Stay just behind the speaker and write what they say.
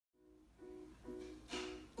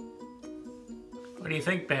do you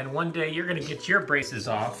think, Ben? One day you're gonna get your braces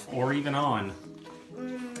off, or even on.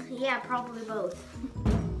 Yeah, probably both.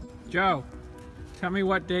 Joe, tell me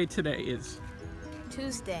what day today is.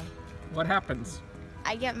 Tuesday. What happens?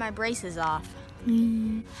 I get my braces off.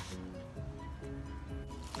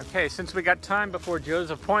 Okay, since we got time before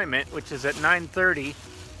Joe's appointment, which is at 9:30,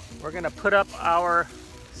 we're gonna put up our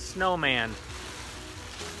snowman.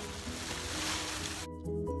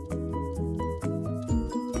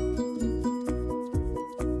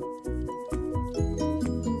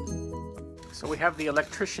 So we have the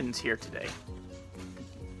electricians here today.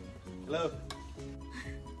 Hello.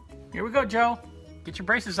 Here we go, Joe. Get your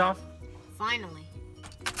braces off. Finally.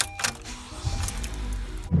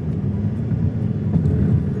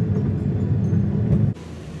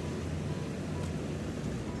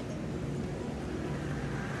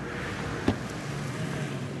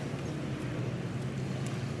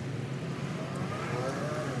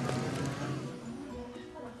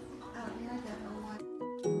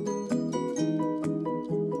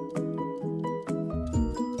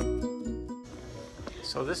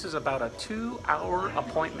 So this is about a 2-hour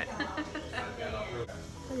appointment.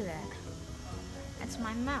 Look at that. That's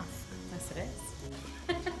my mouth. Yes, it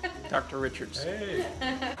is. Dr. Richards. Hey.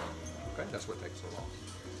 Okay, that's what takes so long.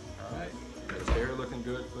 All right. His hair looking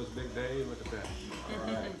good for his big day. Look at that.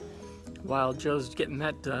 All right. While Joe's getting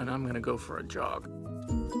that done, I'm gonna go for a jog.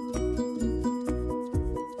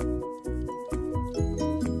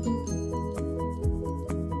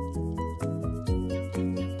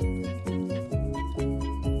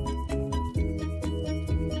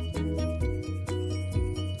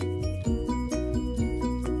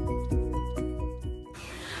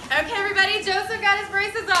 Okay, everybody, Joseph got his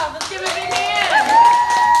braces off. Let's give him a big hand.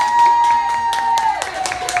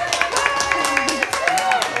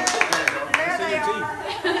 There they are.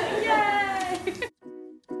 Yay!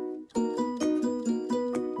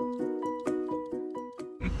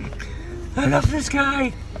 I love this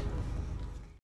guy.